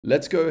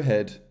Let's go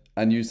ahead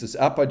and use this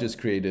app I just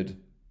created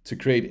to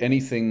create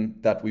anything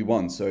that we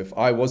want. So if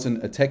I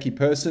wasn't a techie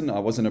person, I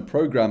wasn't a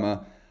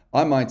programmer,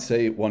 I might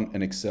say want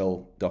an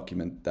Excel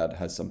document that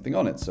has something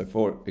on it. So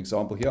for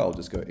example here, I'll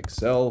just go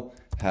Excel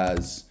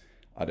has,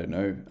 I don't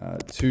know,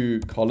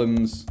 2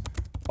 columns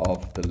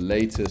of the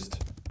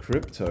latest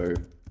crypto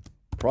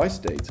price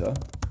data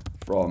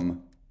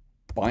from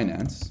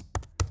Binance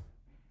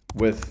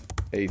with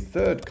a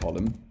 3rd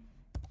column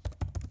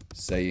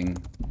saying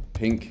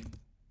pink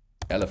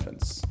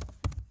elephants.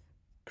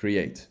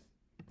 Create.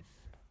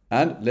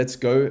 And let's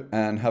go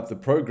and have the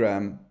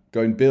program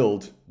go and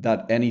build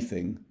that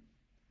anything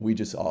we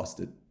just asked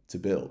it to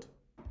build.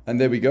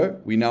 And there we go.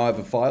 We now have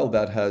a file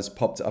that has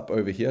popped up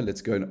over here.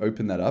 Let's go and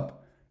open that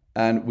up.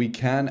 And we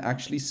can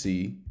actually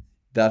see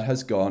that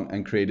has gone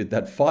and created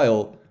that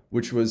file,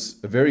 which was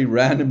a very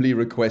randomly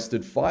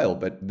requested file.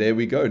 But there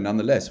we go.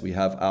 Nonetheless, we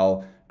have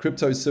our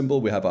crypto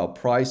symbol. We have our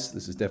price.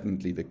 This is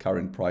definitely the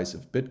current price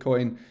of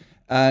Bitcoin.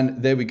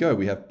 And there we go.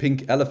 We have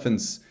pink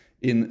elephants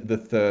in the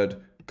 3rd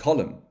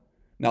column.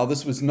 Now,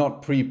 this was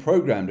not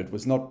pre-programmed. It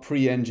was not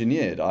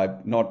pre-engineered.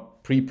 I've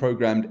not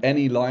pre-programmed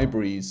any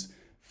libraries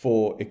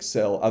for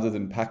Excel other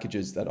than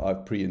packages that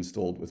I've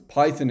pre-installed with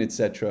Python,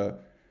 etc.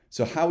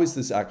 So how is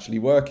this actually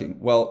working?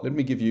 Well, let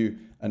me give you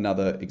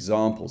another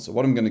example. So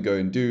what I'm going to go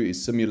and do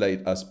is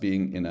simulate us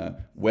being in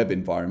a web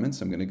environment.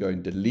 So I'm going to go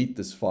and delete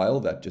this file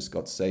that just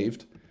got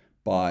saved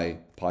by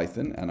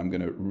Python. And I'm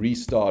going to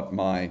restart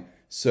my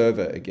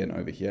server again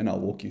over here. And I'll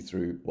walk you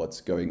through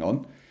what's going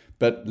on.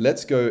 But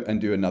let's go and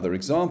do another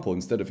example.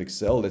 Instead of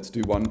Excel, let's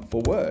do one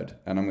for Word.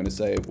 And I'm going to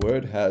say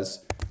Word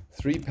has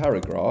 3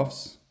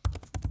 paragraphs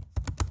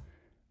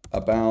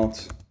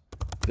about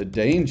the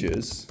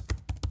dangers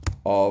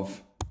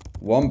of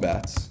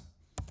wombats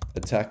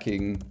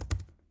attacking,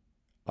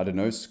 I don't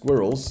know,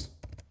 squirrels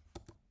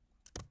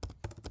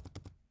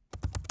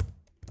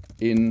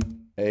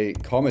in a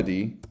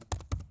comedy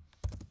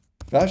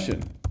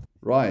fashion.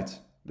 Right,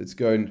 let's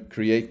go and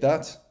create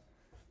that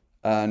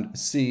and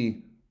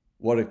see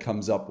what it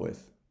comes up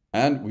with.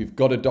 And we've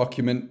got a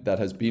document that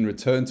has been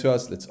returned to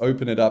us. Let's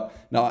open it up.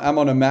 Now I'm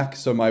on a Mac,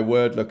 so my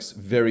Word looks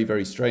very,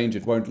 very strange.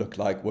 It won't look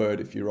like Word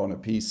if you're on a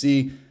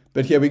PC.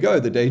 But here we go,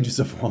 the dangers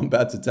of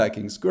wombats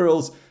attacking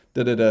squirrels,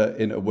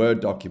 in a Word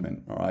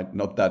document. All right,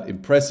 not that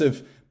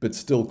impressive, but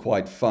still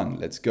quite fun.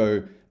 Let's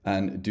go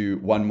and do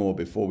one more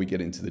before we get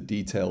into the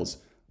details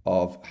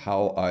of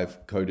how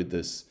I've coded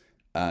this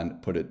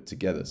and put it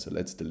together. So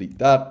let's delete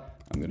that.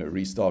 I'm going to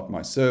restart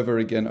my server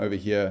again over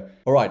here.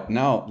 All right,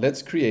 now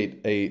let's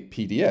create a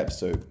PDF.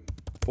 So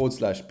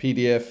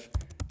 /PDF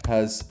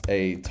has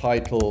a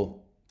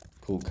title,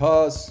 cool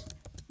cars,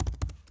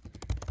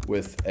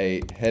 with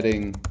a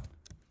heading,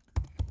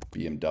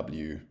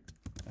 BMW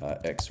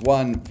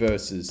X1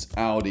 versus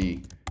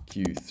Audi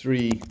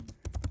Q3,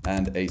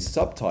 and a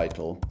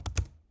subtitle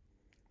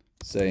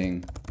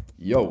saying,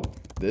 yo,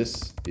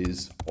 this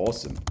is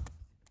awesome.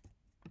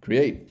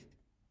 Create.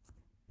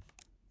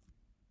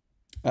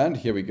 And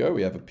here we go.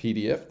 We have a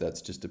PDF that's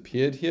just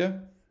appeared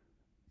here.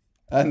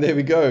 And there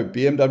we go.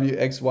 BMW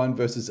X1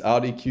 versus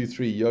Audi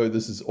Q3. Yo,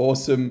 this is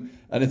awesome.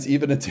 And it's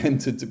even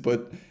attempted to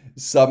put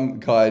some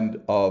kind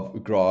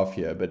of graph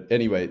here. But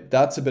anyway,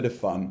 that's a bit of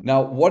fun.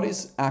 Now, what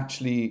is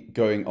actually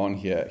going on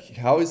here?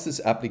 How is this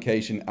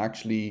application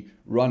actually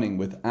running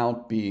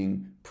without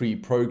being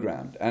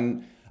pre-programmed?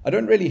 And I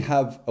don't really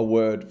have a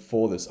word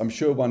for this. I'm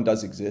sure one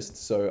does exist,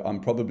 so I'm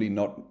probably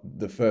not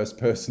the first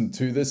person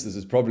to this. This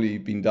has probably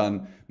been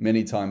done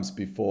many times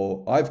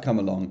before I've come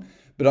along,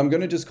 but I'm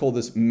going to just call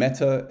this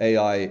meta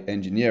AI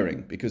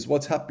engineering, because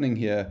what's happening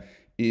here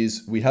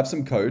is we have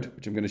some code,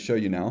 which I'm going to show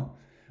you now,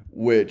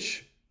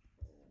 which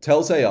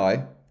tells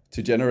AI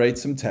to generate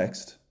some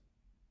text,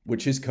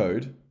 which is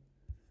code,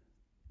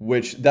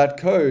 which that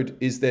code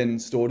is then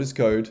stored as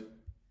code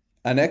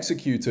and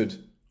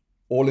executed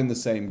all in the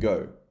same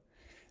go.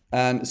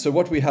 And so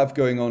what we have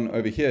going on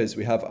over here is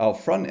we have our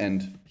front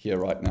end here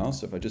right now.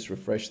 So if I just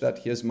refresh that,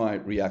 here's my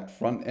React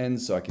front end.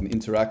 So I can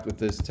interact with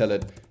this, tell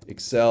it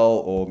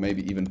Excel or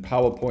maybe even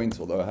PowerPoint,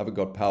 although I haven't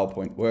got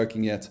PowerPoint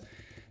working yet.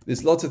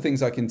 There's lots of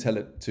things I can tell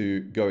it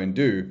to go and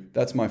do.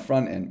 That's my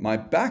front end. My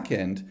back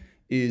end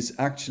is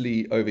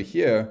actually over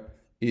here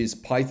is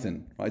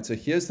Python, right? So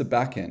here's the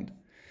back end.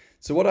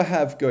 So what I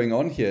have going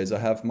on here is I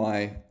have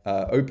my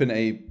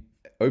OpenAI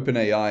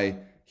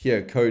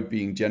here code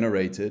being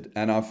generated,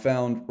 and I've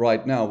found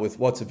right now with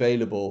what's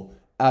available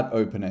at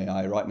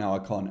OpenAI, right now I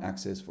can't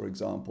access, for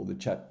example, the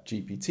Chat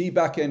GPT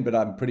backend, but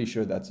I'm pretty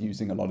sure that's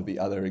using a lot of the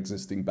other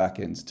existing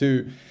backends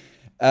too.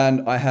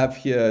 And I have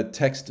here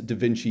text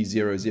DaVinci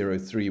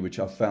 003, which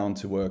I found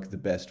to work the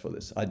best for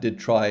this. I did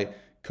try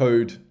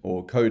Code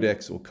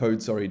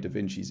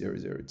DaVinci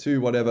 002,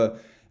 whatever,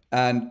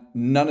 and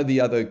none of the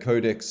other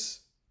codecs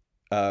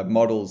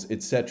models,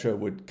 etc.,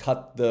 would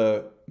cut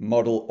the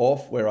model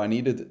off where I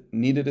needed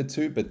it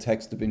to, but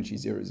Text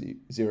DaVinci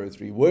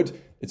 003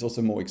 would. It's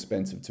also more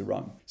expensive to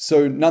run.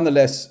 So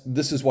nonetheless,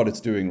 this is what it's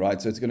doing,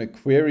 right? So it's going to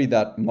query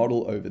that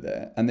model over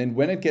there. And then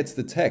when it gets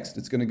the text,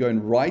 it's going to go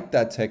and write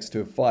that text to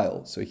a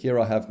file. So here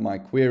I have my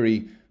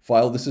query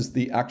file. This is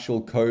the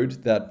actual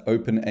code that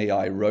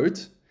OpenAI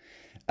wrote.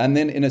 And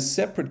then in a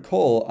separate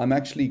call, I'm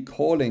actually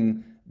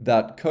calling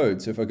that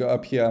code. So if I go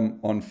up here, I'm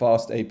on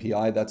Fast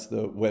API, that's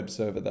the web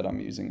server that I'm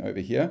using over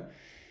here.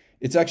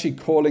 It's actually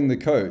calling the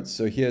code.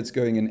 So here it's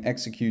going and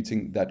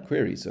executing that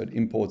query. So it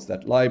imports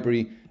that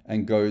library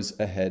and goes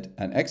ahead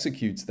and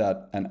executes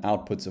that and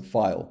outputs a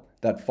file.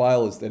 That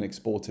file is then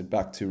exported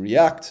back to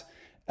React.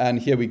 And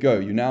here we go.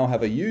 You now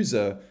have a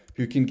user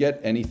who can get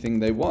anything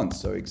they want.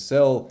 So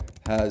Excel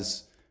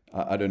has,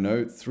 I don't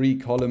know, 3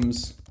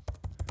 columns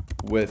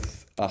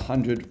with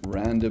 100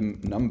 random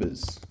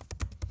numbers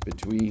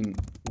between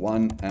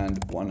 1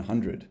 and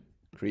 100.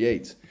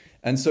 Create.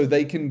 And so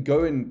they can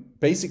go and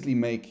basically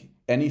make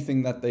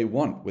anything that they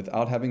want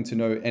without having to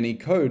know any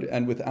code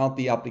and without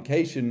the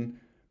application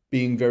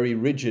being very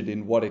rigid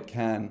in what it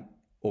can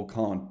or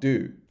can't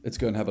do. Let's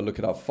go and have a look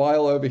at our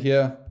file over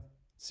here,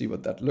 see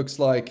what that looks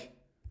like.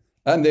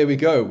 And there we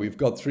go. We've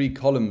got 3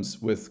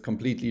 columns with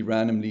completely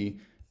randomly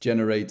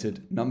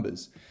generated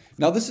numbers.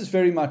 Now, this is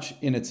very much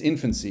in its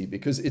infancy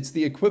because it's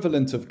the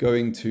equivalent of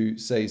going to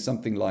say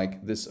something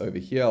like this over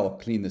here. I'll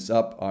clean this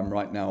up. I'm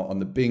right now on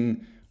the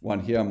Bing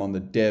one here. I'm on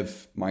the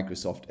Dev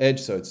Microsoft Edge.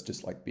 So it's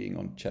just like being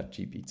on Chat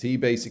GPT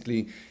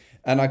basically.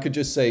 And I could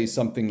just say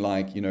something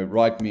like, you know,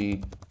 write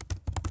me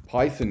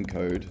Python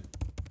code,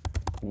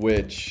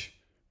 which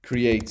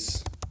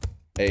creates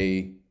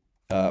a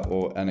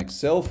or an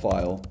Excel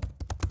file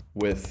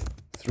with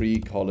 3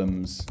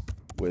 columns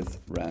with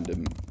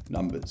random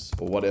numbers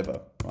or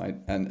whatever, right?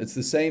 And it's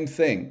the same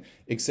thing,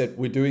 except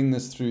we're doing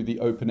this through the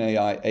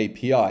OpenAI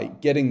API,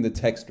 getting the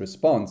text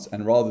response,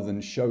 and rather than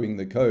showing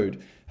the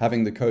code,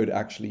 having the code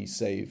actually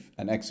save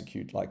and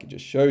execute like it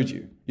just showed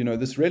you. You know,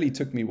 this really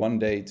took me one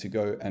day to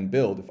go and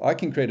build. If I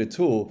can create a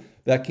tool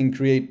that can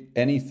create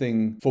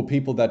anything for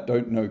people that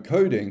don't know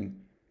coding,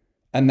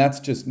 and that's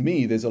just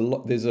me. There's a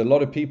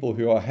lot of people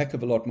who are a heck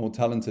of a lot more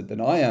talented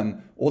than I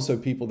am. Also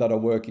people that are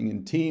working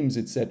in teams,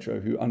 etc.,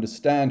 who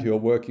understand, who are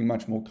working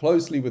much more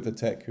closely with the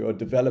tech, who are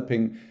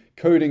developing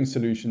coding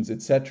solutions,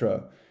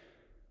 etc.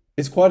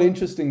 It's quite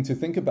interesting to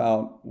think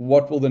about,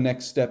 what will the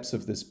next steps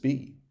of this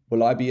be?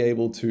 Will I be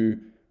able to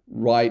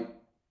write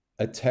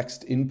a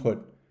text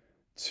input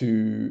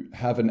to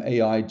have an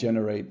AI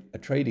generate a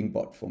trading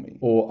bot for me,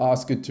 or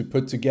ask it to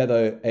put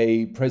together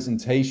a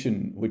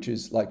presentation which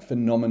is like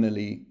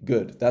phenomenally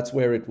good? That's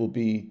where it will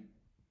be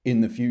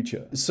in the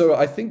future. So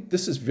I think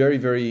this is very,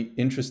 very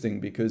interesting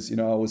because, you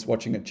know, I was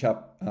watching a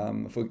chap,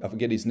 I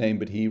forget his name,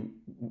 but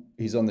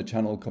he's on the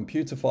channel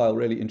Computer File,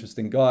 really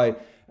interesting guy.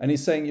 And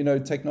he's saying, you know,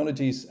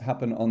 technologies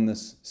happen on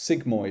this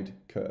sigmoid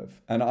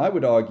curve. And I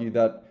would argue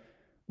that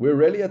we're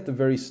really at the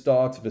very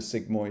start of a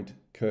sigmoid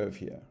curve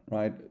here,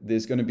 right?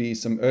 There's going to be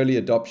some early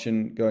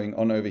adoption going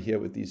on over here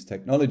with these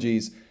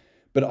technologies,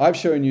 but I've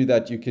shown you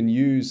that you can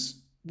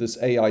use this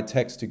AI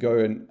text to go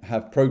and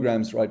have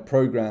programs write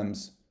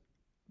programs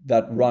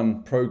that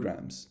run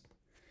programs.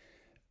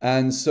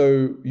 And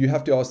so you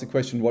have to ask the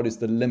question, what is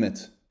the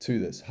limit to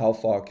this? How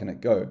far can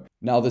it go?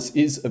 Now, this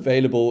is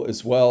available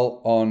as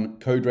well on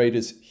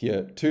CodeRadars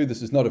here too.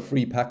 This is not a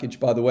free package,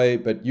 by the way,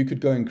 but you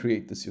could go and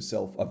create this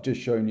yourself. I've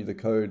just shown you the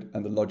code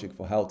and the logic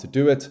for how to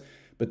do it.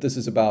 But this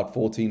is about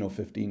 $14 or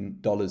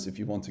 $15 if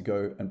you want to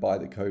go and buy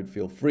the code.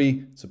 Feel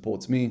free.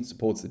 Supports me,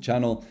 supports the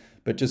channel.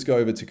 But just go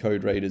over to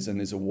CodeRadars and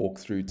there's a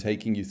walkthrough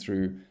taking you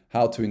through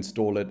how to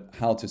install it,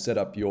 how to set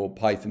up your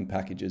Python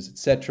packages,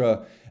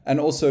 etc. And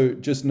also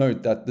just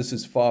note that this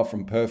is far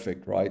from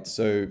perfect, right?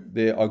 So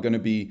there are going to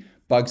be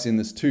bugs in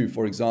this too.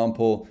 For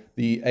example,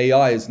 the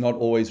AI is not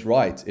always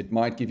right. It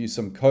might give you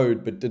some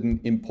code but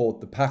didn't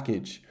import the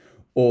package.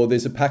 Or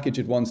there's a package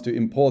it wants to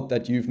import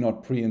that you've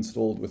not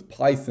pre-installed with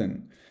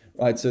Python.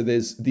 Right, so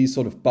there's these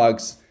sort of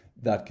bugs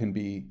that can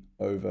be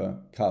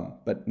overcome.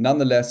 But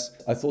nonetheless,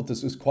 I thought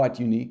this was quite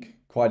unique,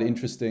 quite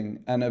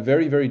interesting, and a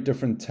very, very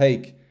different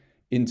take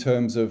in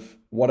terms of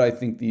what I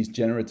think these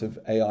generative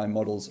AI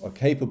models are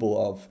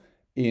capable of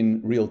in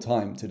real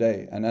time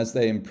today. And as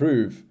they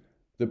improve,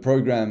 the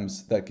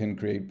programs that can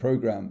create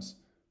programs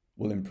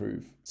will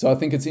improve. So I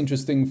think it's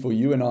interesting for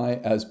you and I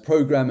as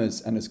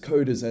programmers and as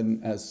coders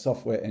and as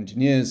software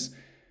engineers.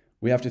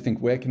 We have to think,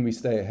 where can we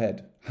stay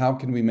ahead? How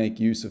can we make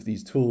use of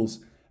these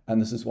tools?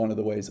 And this is one of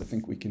the ways I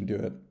think we can do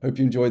it. Hope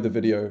you enjoyed the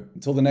video.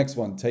 Until the next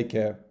one, take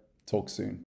care. Talk soon.